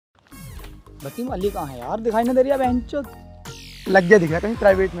बसीम अली कहाँ है यार, दिखाई नहीं दे रही है बहनचोद। लग गया दिखा कहीं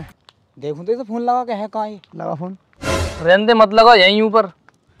प्राइवेट में। देखूं तो इसे फोन लगा के है कहाँ है? लगा फोन। रहने दे, मत लगा यहीं ऊपर।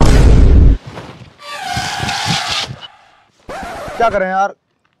 क्या करें यार,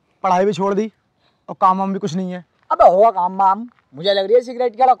 पढ़ाई भी छोड़ दी और काम वाम भी कुछ नहीं है। अब होगा काम वाम, मुझे लग रही है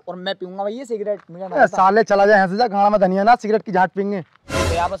सिगरेट की अलग, और मैं पीऊंगा भाई ये सिगरेट। मुझे साले चला जाए, ऐसे जा गाना में धनिया ना सिगरेट की झाट पीएंगे।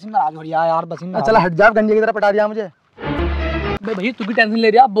 तो यार बसीम नाराज हो रहा है यार, बसीम चला हट जा, गंजे की तरह पटा दिया मुझे। भाई तू भी टेंशन ले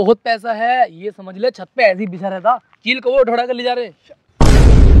रहा, बहुत पैसा है ये समझ ले, छत पे ऐसे ही बिछा रहता, कील को वो उठा कर ले जा रहे।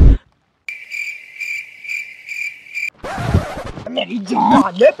 मेरी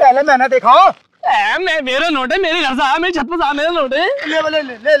जान ले, पहले मैंने देखा। मैं मेरा नोट है, मेरे घर से आया, मेरी छत पर आ, मेरा नोट है। ले ले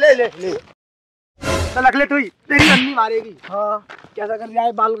ले ले ले ले ले चल अगले तू ही, तेरी अन्नी मारेगी। हाँ कैसा कर रहा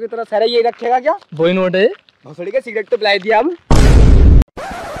है, बालों की तरह सर ये रखेगा क्या? वही नोट है। भोसड़ी के सिगरेट तो पिलाई दिया अब।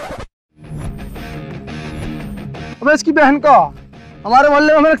 अबे इसकी बहन का हमारे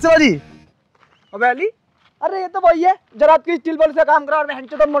मोहल्ले में हमें नक्सलबाजी। अबे अली, अरे ये तो वही है जो रात की स्टील बॉल से काम करा और बहन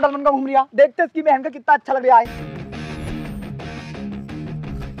चोद मॉडल बनकर घूम रहा। देखते इसकी बहन का कितना अच्छा लग रहा है।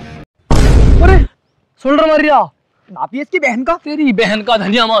 अरे शोल्डर मार रहा, नापी इसकी बहन का। तेरी बहन का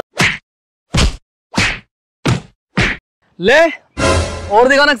धनिया मार। ले और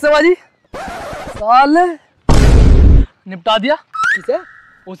देखा नक्सलबाजी, साले निपटा दिया। किसे?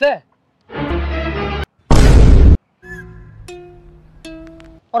 उसे।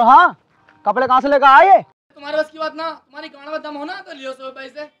 और हाँ, कपड़े कहाँ से लेकर आए? तुम्हारे बस की बात ना, तुम्हारी गांड में दम हो ना तो लियो सोएब भाई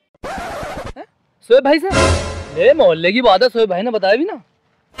से। सोएब भाई से? ले मोहल्ले की बात है, सोएब भाई ने बताया भी ना।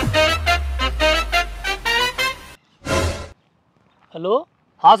 हेलो,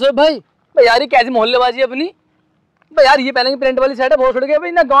 हाँ सोएब भाई। भाई यार ये कैसी मोहल्लेबाजी है अपनी। भाई यार ये पहनेंगे प्रिंट वाली शर्ट है, बहुत छोड़ गया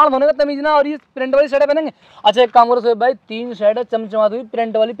भाई ना, गांड धोने का तमीज ना, और ये प्रिंट वाली शर्ट पहनेंगे। अच्छा एक काम करो सोएब भाई, 3 शर्ट चमचमाती हुई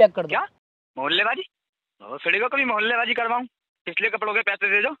प्रिंट वाली पैक कर दो। क्या मोहल्लेबाजी? सड़ी को कभी मोहल्लेबाजी करवाऊं, इसलिए कपड़ों के पैसे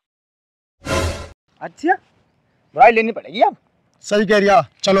दे दो। अच्छा भाई लेनी पड़ेगी अब। सही कह रिया,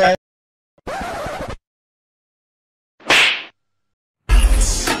 चलो आए।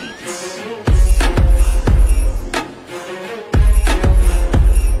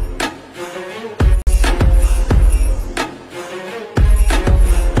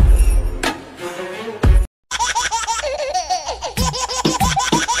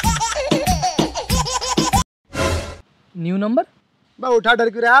 New number. मैं उठा डर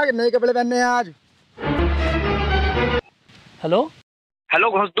क्यों रहा है, नए कपड़े पहनने हैं आज। हेलो हेलो,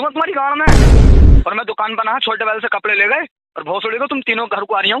 घुस दूंगा तुम्हारी गांड में। और मैं दुकान पर ना छोटे बैल से कपड़े ले गए और भोसड़ी को तुम तीनों घर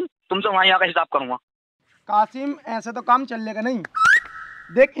को आ रही हूँ, तुमसे वहीं आकर हिसाब करूंगा। कासिम ऐसे तो काम चलेगा नहीं।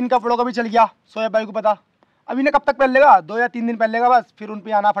 देख इन कपड़ों का भी चल गया, सोएब भाई को पता। अब इन्हें कब तक पहन लेगा, 2 या 3 दिन पहन लेगा बस, फिर उन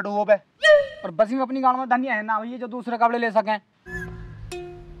पे आना फटो पे। और बस में अपनी गांव में धनिया है ना भैया जो दूसरे कपड़े ले सकें।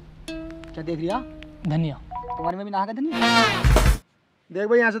 क्या देख रिया? धनिया तुम्हारे में भी नहा के धनिया। देख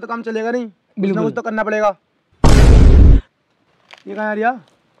भाई ऐसे तो काम चलेगा नहीं, बिल्कुल कुछ तो करना पड़ेगा। ये कहाँ रिया?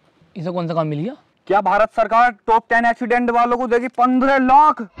 इसे कौन सा काम मिल गया? क्या भारत सरकार टॉप 10 एक्सीडेंट वालों को देगी 15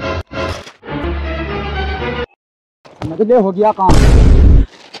 लाख? मुझे हो गया काम।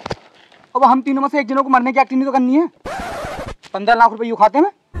 अब हम तीनों में से एक जनों को मरने की एक्टिंग तो करनी है। 15 लाख रुपए यूं खाते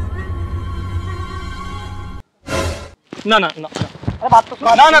में? ना ना ना, अरे बात तो सुन।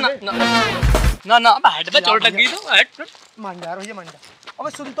 ना ना ना ना ना ना, अब हेड पे चोट लग गई तो हेड पे। मान जा भैया, मान जा। अबे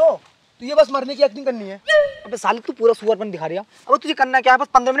सुन तो, तुझे बस मरने की एक्टिंग करनी है। अबे साले तू पूरा सुअरपन दिखा रहा। अब तुझे करना क्या है, बस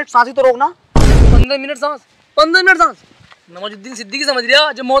 15 मिनट सांस ही तो रोकना। 15 मिनट सांस, 15 मिनट सांस। नवाजुद्दीन सिद्दीकी समझ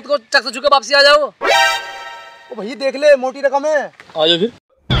रहा, जब मौत को चक से छू के वापसी आ जाओ। ओ भैया देख ले, मोटी रकम है। आ जाओ फिर।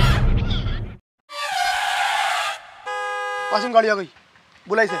 कासिम गाड़ी आ गई,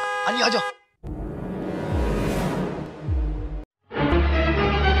 बुलाई से। हाँ जी आ जाओ।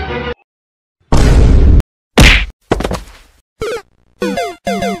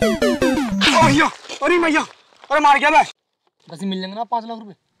 अरे भैया, अरे मार गया बे। बस मिल जाएंगे ना 5 लाख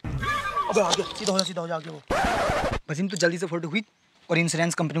रुपए। अबे आ गया, सीधा हो जा आगे वो। वसीम तू जल्दी से फोटो खींच और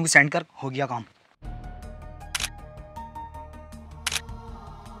इंश्योरेंस कंपनी को सेंड कर, हो गया काम।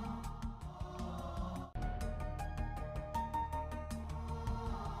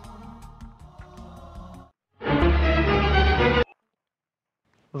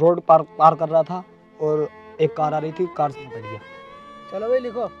 रोड पार कर रहा था और एक कार आ रही थी, कार से पड़ गया। चलो भाई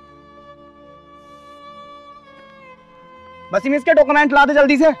लिखो। वसीम इसके डॉक्यूमेंट ला दे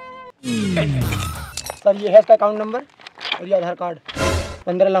जल्दी से। सर ये है इसका अकाउंट नंबर और ये आधार कार्ड।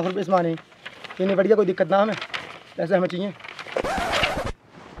 15 लाख रुपए इसमें आने, ये नहीं बढ़िया, कोई दिक्कत ना हमें, पैसे हमें चाहिए।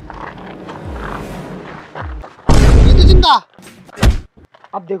 ये तो जिंदा।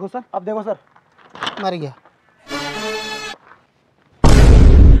 अब देखो सर, अब देखो सर, मर गया।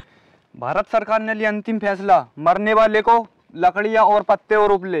 भारत सरकार ने लिया अंतिम फैसला, मरने वाले को लकड़ियाँ और पत्ते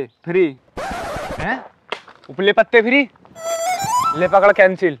और उपले फ्री हैं? उपले पत्ते फ्री, ले पकड़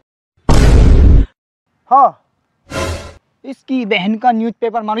कैंसिल। हाँ इसकी बहन का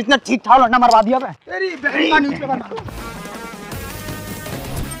न्यूज़पेपर मारो, इतना ठीक ठाक लौटना मरवा दिया बे। तेरी बहन का न्यूज़पेपर मारो।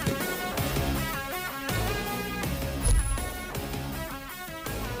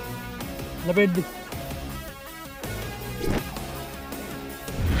 लपेट दी।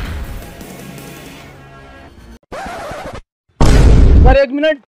 Sir 1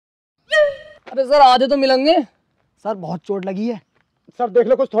 minute. अरे सर आधे तो मिलेंगे। सर बहुत चोट लगी है। सर देख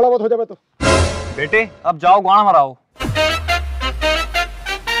लो कुछ थोड़ा बहुत हो जाए तो। बेटे अब जाओ गाना मराओ।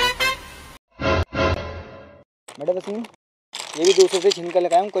 बेटा वसीम, ये भी दूसरे से छीन कर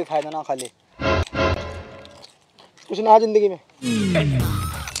लगाया हूँ, कोई फायदा ना खा ले। कुछ ना जिंदगी में,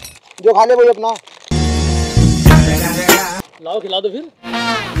 जो खा ले वही अपना। लाओ खिला दो फिर।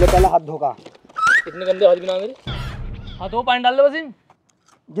 ये पहला हाथ धोखा। इतने गंदे हाथ बिना मेरे। हाथ वो पानी डाल दे वसीम।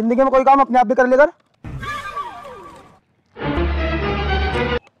 जिंदगी में कोई काम अपने आप भी कर लेकर।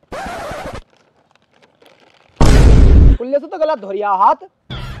 कुल्ले से तो गलत धो रिया हाथ,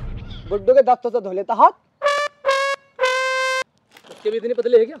 गुड्डू के दफ्तर से धो लेता हाथ। उसके भी इतनी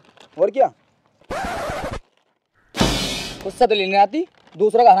पतले है क्या? और क्या, गुस्सा तो लेने आती,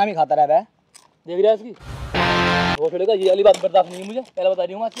 दूसरा का हरामी खाता रहता है। देख रहा है इसकी वो छोड़ेगा। ये वाली बात बर्दाश्त नहीं है मुझे, पहले बता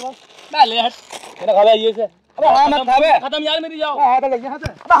रही हूँ आपके पास। मैं ले हट, मैंने खा लिया ये से। अबे हाँ मत खा बे। खत्म यार मेरी, जाओ। हाथ लग गया हाथ।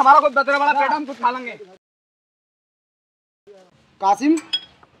 अबे हमारा कोई बतरे वाला पेट, हम कुछ खा लेंगे। कासिम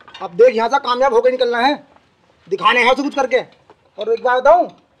अब देख, यहाँ से कामयाब होकर निकलना है, दिखाने हैं उसे कुछ करके। और एक बात बताऊं,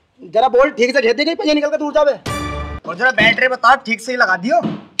 जरा बोल ठीक से घेते गई पीछे निकल कर दूर जावे। और जरा बैटरी बता ठीक से ही लगा दियो।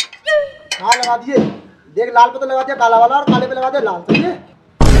 हाँ लगा दिए, देख लाल पे तो लगा दिया काला वाला, और काले पे लगा दिया लाल। सही है।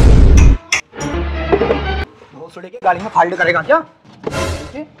 भोसड़े की गाड़ी में फाल्ट करेगा क्या?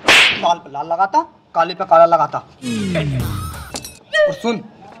 लाल पे लाल लगाता, काले पे काला लगाता। और सुन,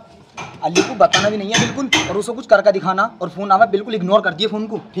 अली को बताना भी नहीं है बिल्कुल, और उसको कुछ करके दिखाना, और फोन आवा बिल्कुल इग्नोर कर दिए फोन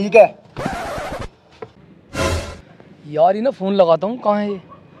को। ठीक है। यार ये ना फोन लगाता हूँ, कहाँ है ये?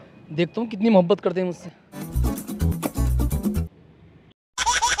 देखता हूँ कितनी मोहब्बत करते हैं मुझसे।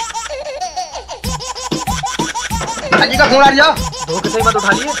 अली का फोन आ रहा, धोखे से ही मत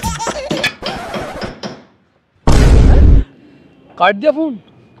उठा लिए। काट दिया फोन,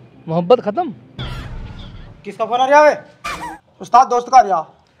 मोहब्बत खत्म। किसका फोन आ रहा है? उस्ताद दोस्त का आ रहा।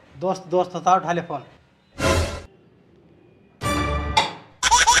 दोस्त था, उठा ले फोन।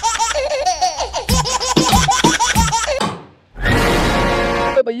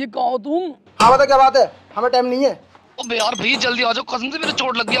 भैया कहाँ हो तुम? हाँ बता क्या बात है, हमें टाइम नहीं है। अबे यार भैया जल्दी आ जाओ, कसम से मेरे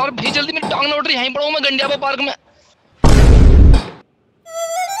चोट लग गई। और भैया जल्दी, मेरी टांग ना उठ रही, यहीं पड़ा हूँ मैं गंडिया पार्क में।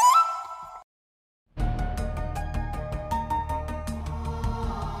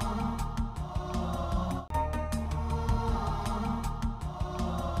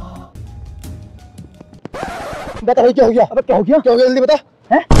 बता भाई क्या हो गया? अबे क्या हो गया? क्या हो गया जल्दी बता।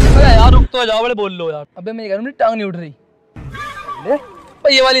 हैं? अरे यार रुक तो जाओ, बड़े बोल लो यार। अबे मैं कह रहा हूँ मेरी टांग नहीं उठ रही। ले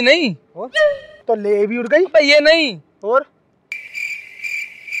भाई ये वाली नहीं, और? तो ले भी उड़ गई। भाई ये नहीं। और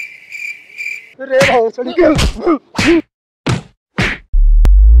अरे भाई